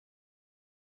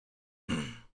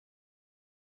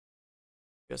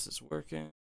Guess it's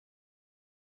working.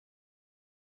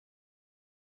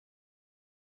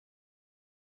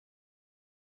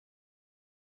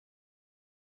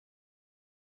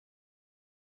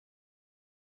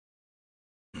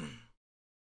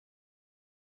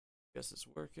 Guess it's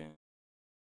working.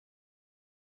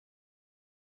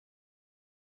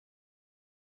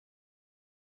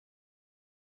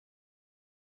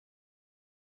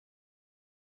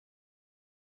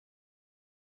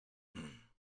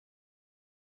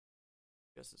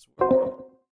 Guess it's working.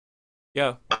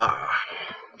 Yo.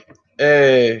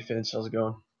 Hey, Vince, how's it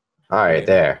going? All right, Great.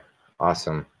 there.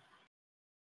 Awesome.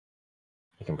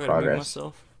 Making I'm gonna mute progress.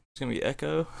 myself. It's gonna be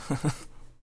echo.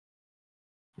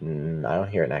 I don't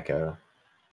hear an echo.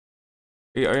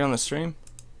 Are you on the stream?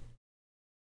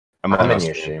 I'm in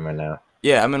your stream right now.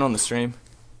 Yeah, I'm in on the stream.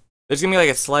 There's gonna be like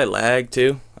a slight lag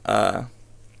too.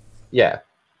 Yeah.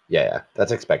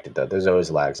 That's expected though. There's always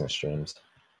lags in streams.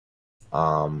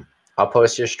 I'll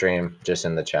post your stream just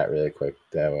in the chat really quick.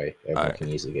 That way everyone can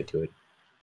easily get to it.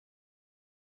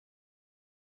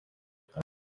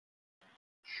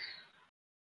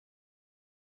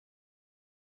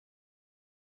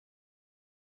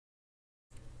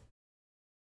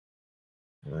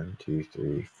 One, two,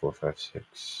 three, four, five,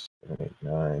 six, 7, 8,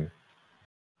 9.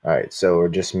 All right, so we're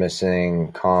just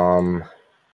missing Calm,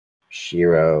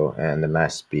 Shiro, and the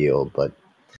Mass Spiel, but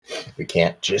we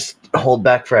can't just hold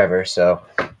back forever. So.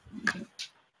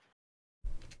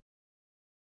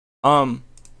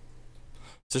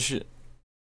 So shit.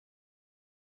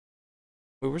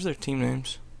 Wait, where's their team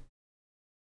names?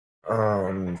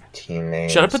 Team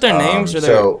names. Should I put their names or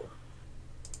so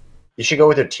you should go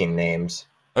with their team names.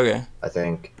 Okay. I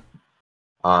think.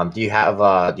 Do you have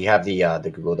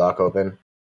the Google Doc open?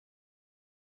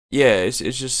 Yeah, it's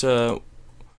just theirs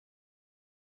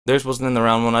wasn't in the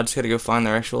round one. I just gotta go find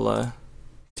their actual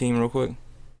team real quick.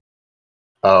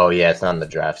 Oh yeah, it's not in the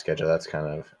draft schedule. That's kind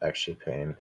of actually a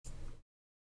pain.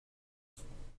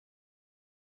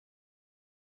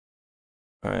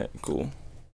 Alright, cool.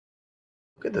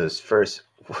 Look at those first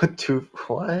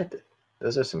what?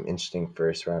 Those are some interesting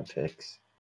first round picks.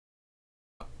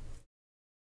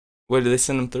 Wait, did they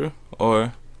send them through?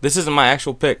 Or this isn't my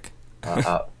actual pick.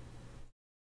 Oh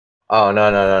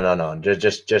no.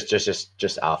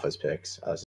 Just Alpha's picks.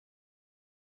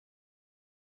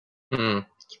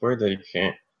 It's weird that you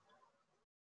can't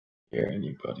hear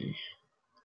anybody.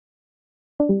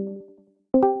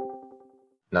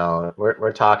 No,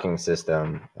 we're talking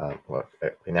system. Well,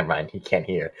 never mind. He can't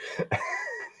hear.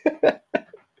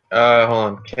 Hold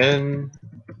on. Can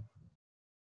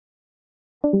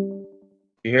you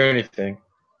hear anything?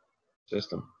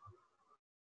 System.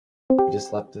 We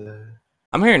just left the.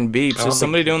 I'm hearing beeps. Is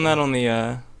somebody doing that on the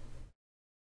Yeah,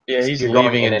 he's You're going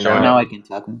leaving in and and joining. out. Now I can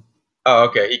talk. Oh,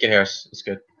 okay. He can hear us. It's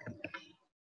good.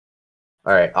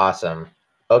 All right, awesome.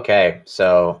 Okay,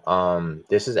 so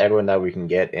this is everyone that we can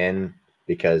get in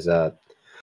because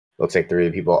looks like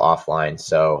 3 people offline.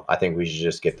 So I think we should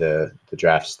just get the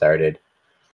draft started.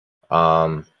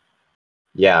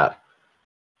 Yeah,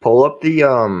 pull up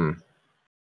the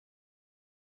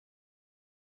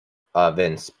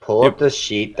Vince, pull up the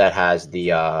sheet that has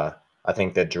the I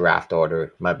think the draft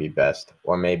order might be best,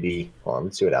 or maybe hold on,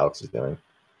 let's see what Alex is doing.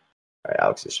 All right,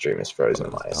 Alex's stream is frozen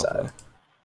on my side.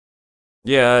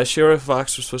 Yeah, Shiro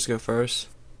Fox was supposed to go first.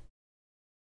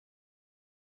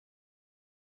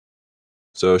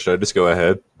 So should I just go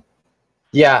ahead?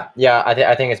 Yeah.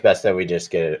 I think it's best that we just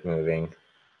get it moving.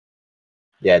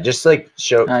 Yeah, just like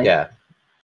show. Yeah,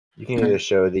 you can either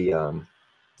show the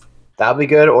that'll be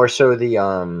good, or show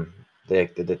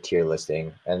the tier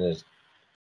listing. And there's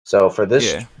so for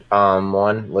this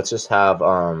one, let's just have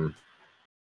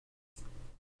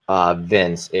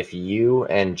Vince, if you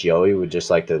and Joey would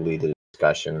just like to lead the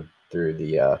discussion through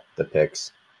the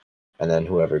picks, and then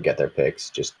whoever get their picks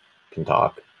just can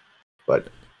talk, but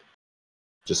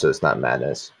just so it's not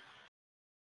madness.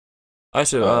 I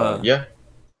so yeah.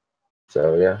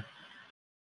 So yeah.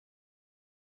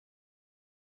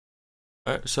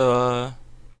 Alright, so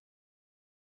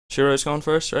Shiro's going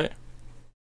first, right?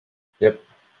 Yep.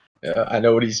 Yeah, I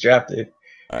know what he's drafted.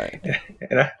 Alright.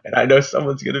 and I know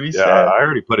someone's gonna be sad. I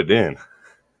already put it in.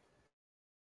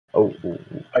 Oh,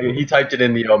 he typed it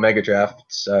in the Omega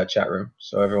Drafts chat room,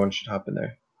 so everyone should hop in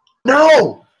there.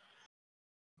 No.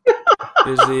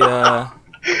 Here's the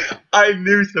I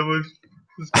knew someone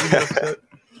was gonna be upset.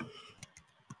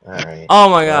 All right. Oh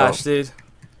my gosh, dude.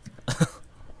 That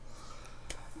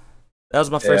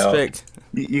was my first pick.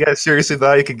 You guys seriously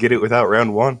thought you could get it without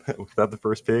round 1, without the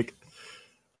first pick?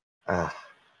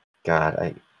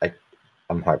 God,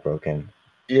 I'm heartbroken.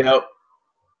 Yep.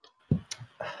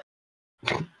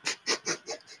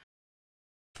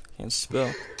 Can't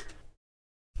spell.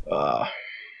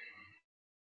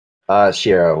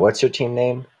 Shiro, what's your team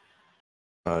name?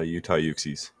 Utah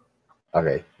Uxies.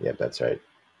 Okay, yeah, that's right.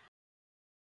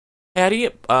 Hey, how do you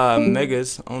get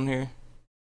megas on here?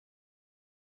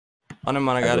 Oh, never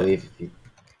mind, I got it. believe you-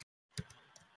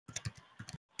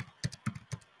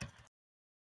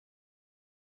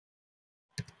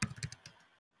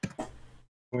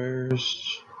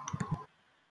 Where's...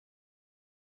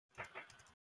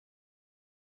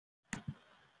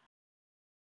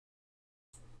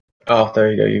 Oh,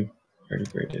 there you go. You already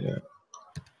graded it.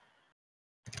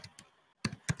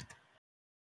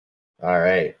 All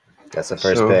right, that's the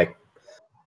first pick.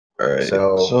 All right.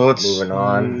 So let's moving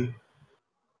on.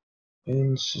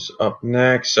 Vince is up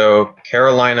next. So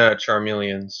Carolina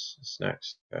Charmeleons is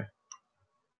next. Okay.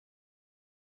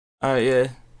 Alright, yeah.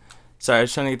 Sorry, I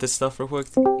was trying to get this stuff real quick.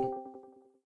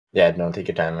 Yeah, don't take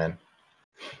your time, man.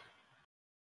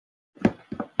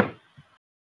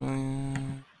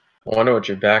 I wonder what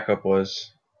your backup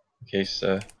was, in case.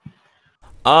 I'm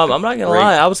not gonna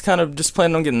lie, I was kind of just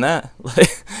planning on getting that.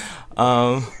 Like,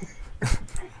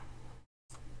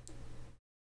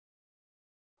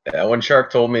 Yeah, when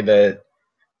Shark told me that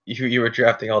you were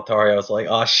drafting Altari, I was like,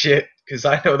 oh shit, because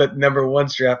I know that number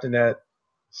one's drafting that,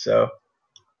 so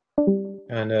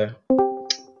kind of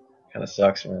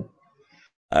sucks, man.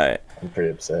 Alright. I'm pretty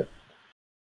upset.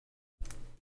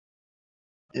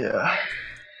 Yeah.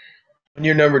 When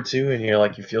you're number two and you're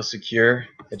like, you feel secure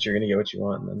that you're gonna get what you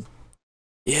want, and then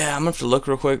Yeah, I'm gonna have to look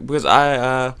real quick because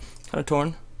I kind of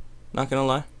torn. Not gonna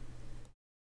lie.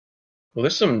 well,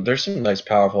 there's some nice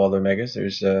powerful other megas.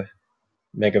 There's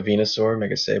Mega Venusaur,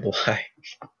 Mega Sableye,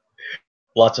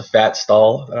 lots of fat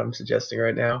stall that I'm suggesting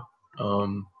right now.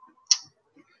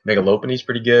 Mega Lopunny's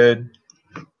pretty good.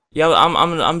 Yeah,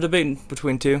 I'm debating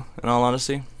between two. In all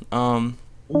honesty, Ooh,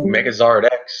 Mega Zard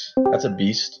X, that's a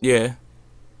beast. yeah.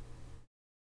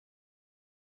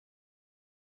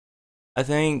 I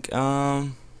think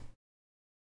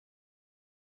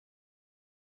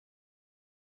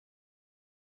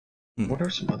What are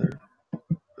some other?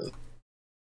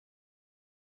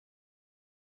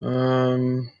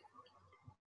 Mega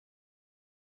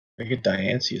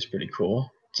Diancie is pretty cool.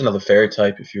 It's another fairy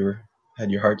type if you had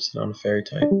your heart set on a fairy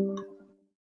type.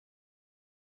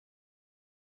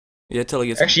 yeah, till it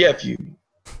gets. Actually, yeah, if you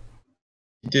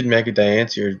did Mega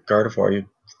Diancie or Gardevoir, your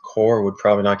core would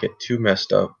probably not get too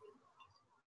messed up.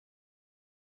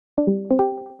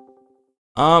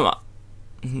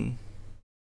 Mhm.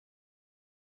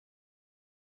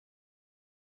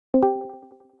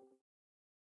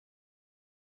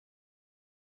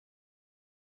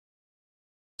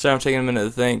 Sorry, I'm taking a minute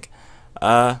to think.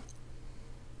 No,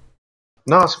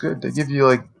 it's good. They give you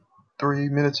like 3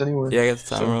 minutes anyway. Yeah, I got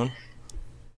the timer on.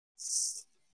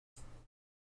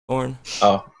 Torn.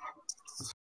 Oh.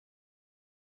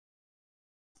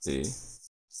 See.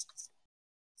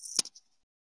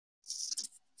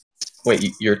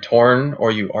 Wait, you're torn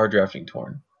or you are drafting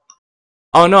torn?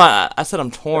 Oh no, I said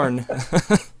I'm torn.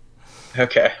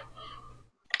 Okay.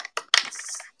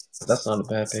 That's not a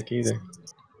bad pick either.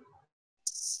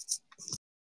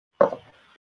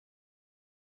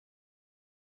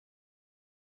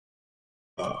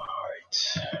 Alright.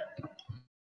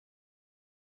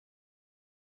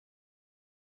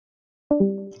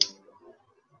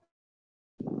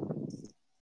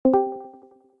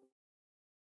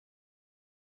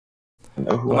 I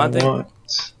know who I want.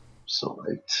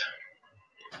 Select.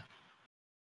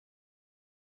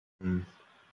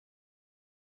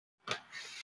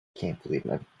 Can't believe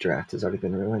my draft has already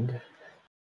been ruined.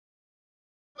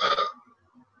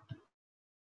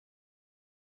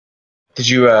 Did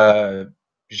you have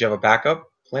a backup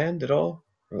planned at all?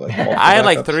 Or like I had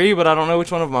like backups? 3, but I don't know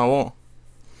which one of them I want.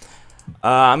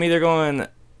 I'm either going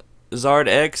Zard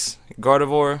X,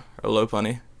 Gardevoir, or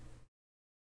Lopunny.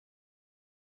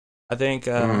 I think.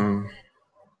 Zard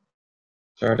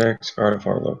X,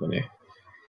 Gardevoir, Lopunny.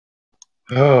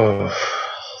 Oh,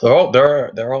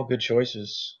 they're all good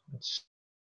choices.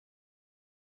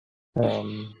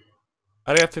 I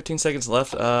got 15 seconds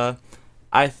left. I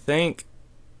think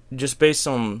just based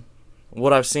on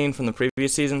what I've seen from the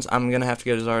previous seasons, I'm gonna have to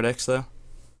go to Zard X though.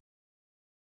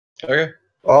 Okay.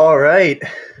 All right.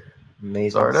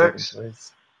 Amazing Zard second X.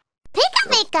 choice. Pika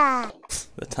Pika.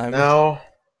 The timer. No.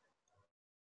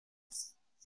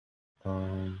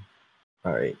 All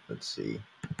right. Let's see.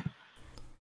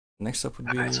 Next up would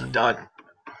be. Alright, so I'm done.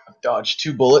 I've dodged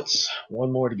 2 bullets.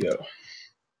 1 more to go.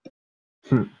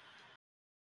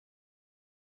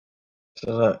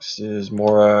 So next is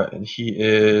Mora, and he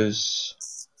is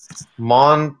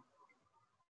Did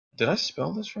I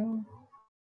spell this wrong?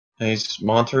 He's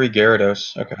Monterey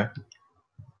Gyarados. Okay.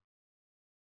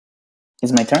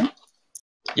 It's my turn?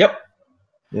 Yep.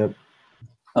 Yep.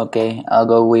 Okay, I'll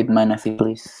go with Manaphy,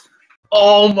 please.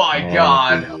 Oh my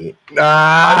god. Manaphy.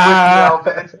 I'm with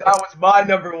you, Elvis. That was my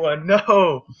number one.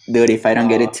 No. Dude, if I don't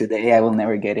get it today, I will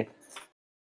never get it.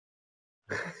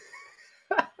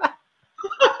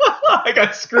 I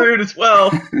got screwed as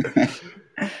well.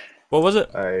 What was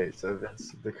it? Alright, so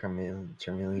that's the Charmeleon.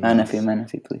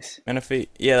 Manaphy, please. Manaphy.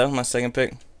 Yeah, that was my second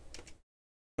pick.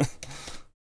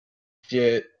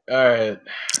 Shit. Alright.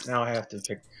 Now I have to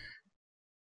pick,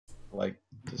 like,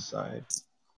 decide.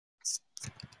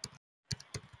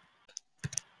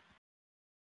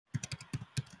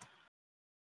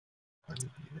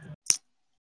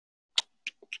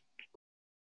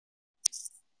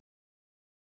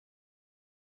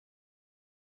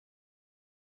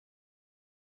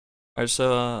 Alright,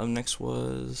 so next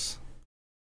was...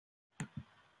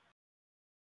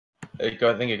 I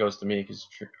think it goes to me because...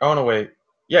 Oh, no, wait.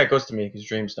 Yeah, it goes to me because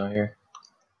Dream's not here.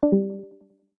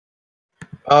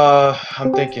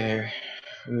 I'm thinking here.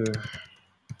 Ooh.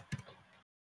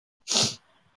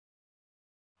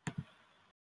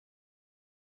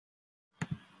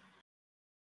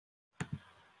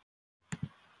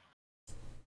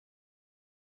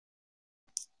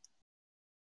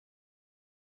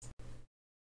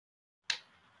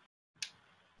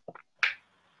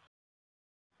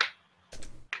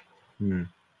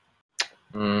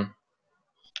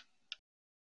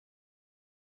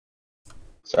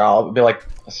 So I'll be like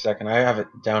a second. I have it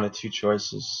down to 2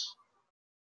 choices.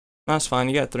 That's fine,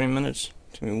 you got 3 minutes.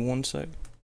 Give me 1 sec.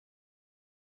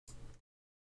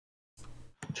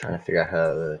 I'm trying to figure out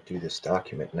how to do this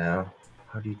document now.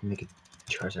 How do you make a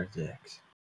Charizard Dex?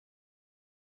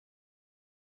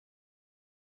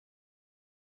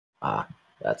 Ah,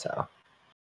 that's how.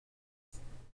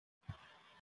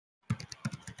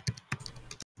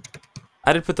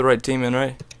 I did put the right team in,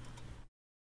 right?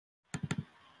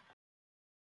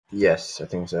 Yes, I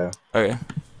think so. Okay.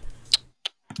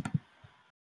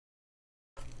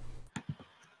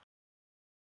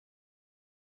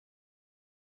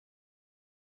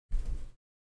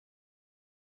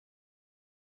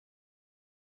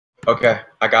 Okay,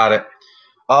 I got it.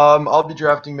 I'll be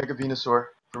drafting Mega Venusaur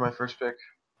for my first pick.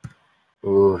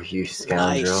 Ooh, you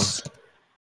scoundrel. Nice.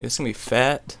 It's gonna be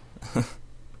fat.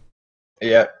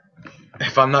 Yeah.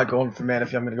 If I'm not going for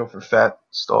Manaphy, I'm gonna go for Fat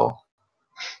Stall.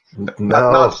 No.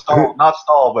 Not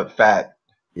stall, but fat.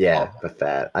 Yeah, but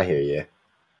fat. I hear you.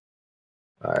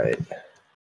 Alright.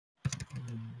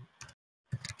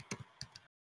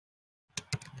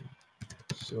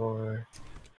 Sure.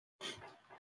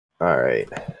 Alright.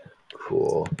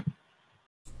 Cool.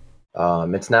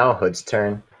 It's now Hood's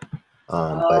turn.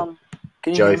 But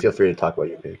Can you Joey, hear me? feel free to talk about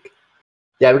your pick.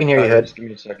 Yeah, we can hear you, Hood. Just give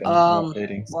me a second. I'm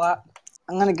updating. Well,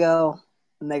 I'm gonna go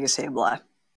Mega Sableye.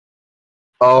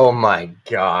 Oh my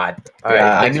god. Alright,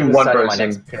 Yeah, I thanks knew for one deciding my person.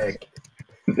 next pick.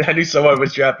 I knew someone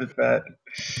was drafted Fat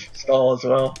Stall as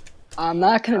well. I'm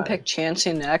not gonna pick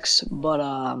Chansey next, but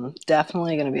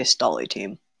definitely gonna be a Stolly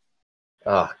team.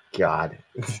 Oh god.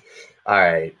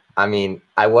 Alright. I mean,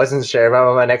 I wasn't sure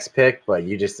about my next pick, but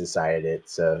you just decided it,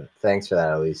 so thanks for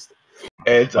that at least.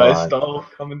 It's Stall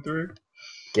coming through.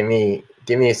 Give me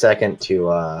a second to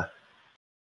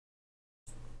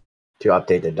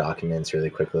update the documents really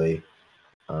quickly.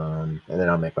 And then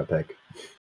I'll make my pick.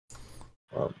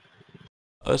 Oh,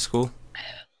 that's cool.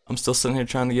 I'm still sitting here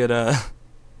trying to get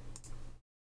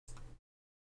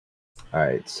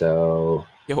Alright, so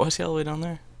Yo, why is he all the way down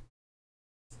there?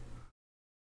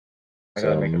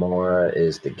 Mora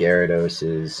is the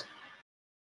Gyarados'.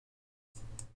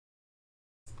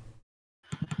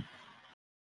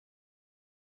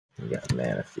 We got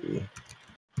Manaphy.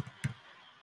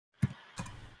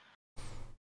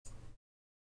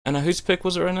 And whose pick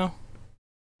was it right now?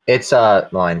 It's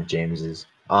mine, James's.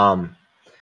 Alright.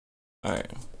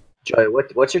 Joey,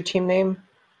 what's your team name?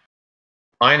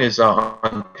 Mine is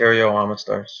Ontario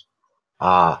Amistars.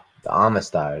 Ah, the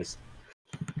Amistars.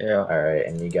 Yeah. Alright,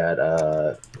 and you got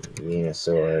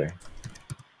Venusaur,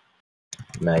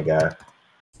 Mega.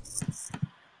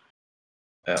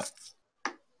 Yeah.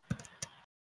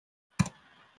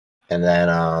 And then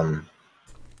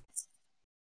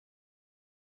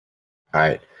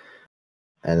alright.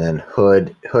 And then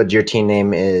Hood, your team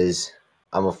name is,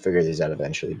 I'm gonna figure these out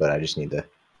eventually, but I just need to.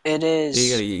 It is.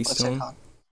 You gotta get used What's to it him. called?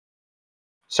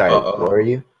 Sorry, Uh-oh. what are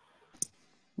you?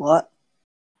 What?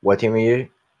 What team are you?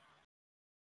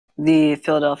 The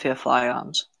Philadelphia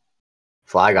Flyons.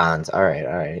 Flygons.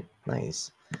 Alright,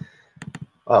 nice.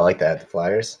 Oh, I like that. The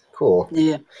Flyers. Cool.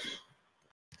 Yeah.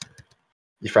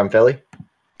 You from Philly?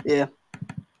 Yeah.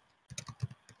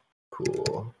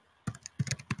 Cool.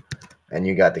 And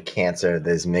you got the Cancer,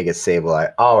 this Mega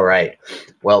Sableye. All right.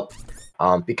 Well,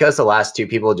 because the last two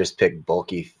people just picked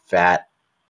bulky, fat,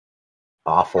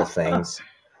 awful things,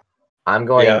 I'm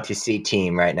going to see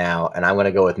Team right now, and I'm going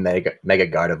to go with Mega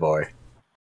Gardevoir.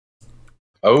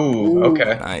 Oh,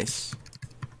 okay. Nice.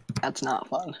 That's not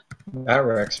fun. That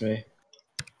wrecks me.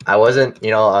 I wasn't,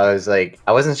 I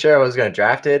wasn't sure I was going to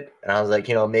draft it, and I was like,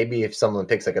 maybe if someone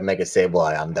picks like a Mega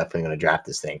Sableye, I'm definitely going to draft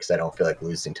this thing because I don't feel like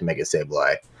losing to Mega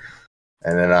Sableye.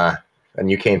 And then,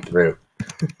 and you came through.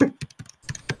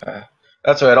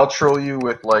 That's alright. I'll troll you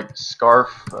with like Scarf,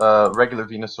 regular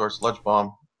Venusaur, Sludge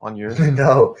Bomb on your.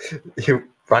 No, you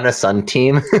run a Sun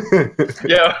team.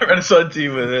 Yeah, run a Sun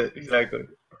team with it. Exactly.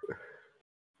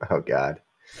 Oh God.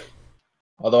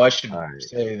 Although I should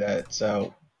say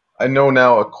that I know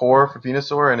now a core for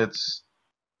Venusaur, and it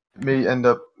may end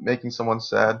up making someone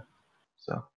sad.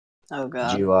 So. Oh God.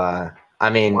 Did you,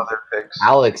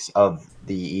 Alex of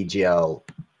the EGL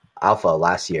Alpha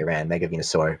last year ran Mega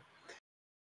Venusaur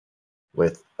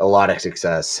with a lot of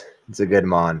success. It's a good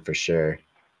mon for sure.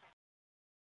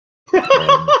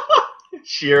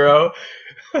 Shiro.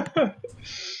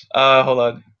 Hold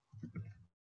on.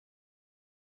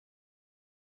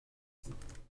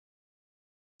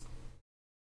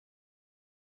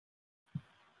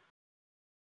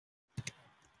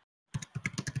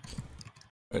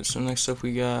 Alright, so next up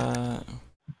we got...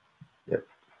 Yep.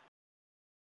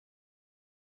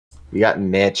 We got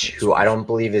Mitch, who I don't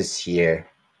believe is here.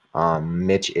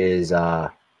 Mitch is the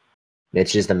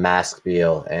Mask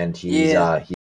Beal, and he's